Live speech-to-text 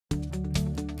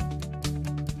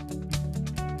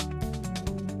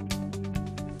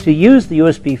To use the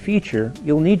USB feature,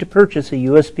 you'll need to purchase a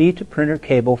USB to printer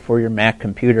cable for your Mac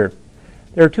computer.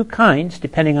 There are two kinds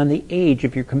depending on the age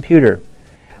of your computer.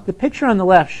 The picture on the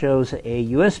left shows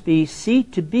a USB C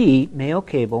to B male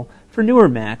cable for newer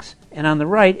Macs, and on the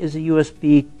right is a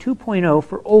USB 2.0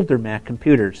 for older Mac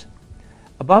computers.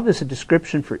 Above is a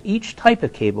description for each type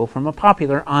of cable from a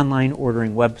popular online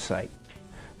ordering website.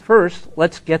 First,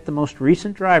 let's get the most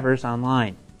recent drivers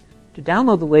online. To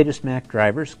download the latest Mac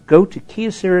drivers, go to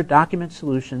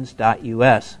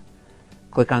KYOCERA-document-solutions.us.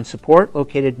 Click on Support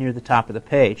located near the top of the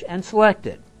page and select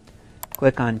it.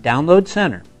 Click on Download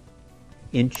Center.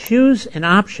 In Choose an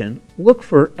Option, look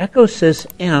for EcoSys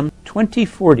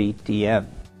M2040dn.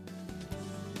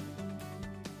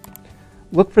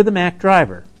 Look for the Mac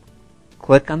driver.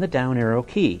 Click on the down arrow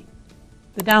key.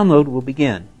 The download will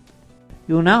begin.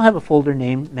 You will now have a folder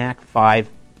named Mac 5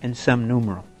 and some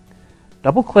numeral.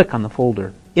 Double-click on the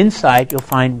folder. Inside, you'll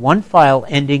find one file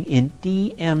ending in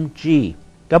DMG.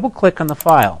 Double-click on the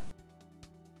file.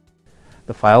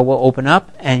 The file will open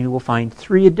up, and you will find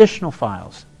three additional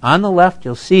files. On the left,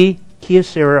 you'll see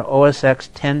KYOCERA OSX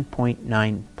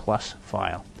 10.9 Plus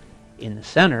file. In the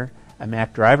center, a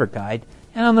Mac driver guide,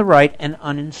 and on the right, an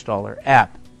uninstaller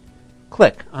app.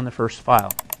 Click on the first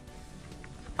file.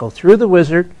 Go through the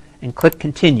wizard and click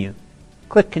Continue.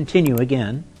 Click Continue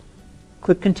again.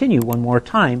 Click Continue one more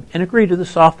time and agree to the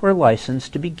software license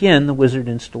to begin the wizard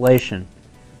installation.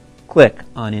 Click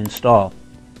on Install.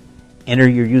 Enter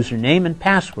your username and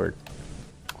password.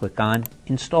 Click on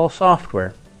Install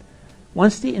Software.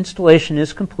 Once the installation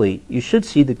is complete, you should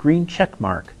see the green check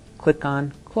mark. Click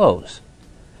on Close.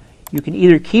 You can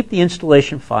either keep the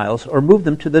installation files or move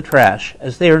them to the trash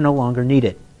as they are no longer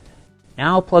needed.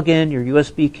 Now plug in your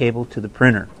USB cable to the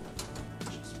printer.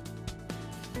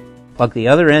 Plug the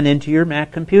other end into your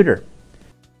Mac computer.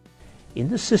 In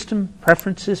the System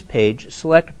Preferences page,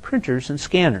 select Printers and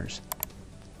Scanners.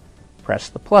 Press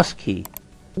the plus key.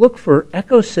 Look for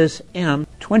EcoSys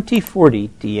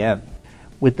M2040dn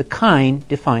with the kind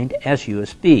defined as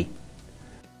USB.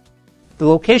 The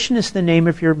location is the name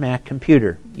of your Mac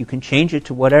computer. You can change it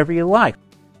to whatever you like.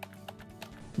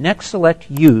 Next, select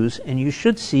Use, and you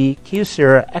should see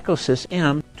KYOCERA EcoSys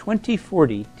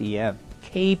M2040dn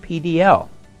KPDL.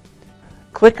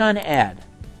 Click on Add.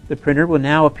 The printer will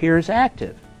now appear as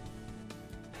active.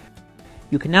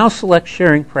 You can now select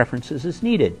sharing preferences as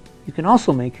needed. You can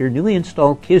also make your newly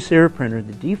installed KYOCERA printer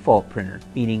the default printer,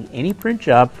 meaning any print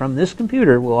job from this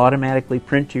computer will automatically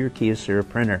print to your KYOCERA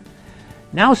printer.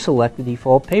 Now select the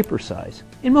default paper size.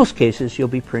 In most cases, you'll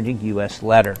be printing US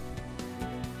letter.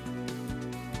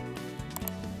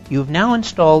 You have now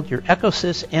installed your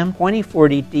EcoSys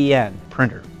M2040dn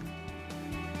printer.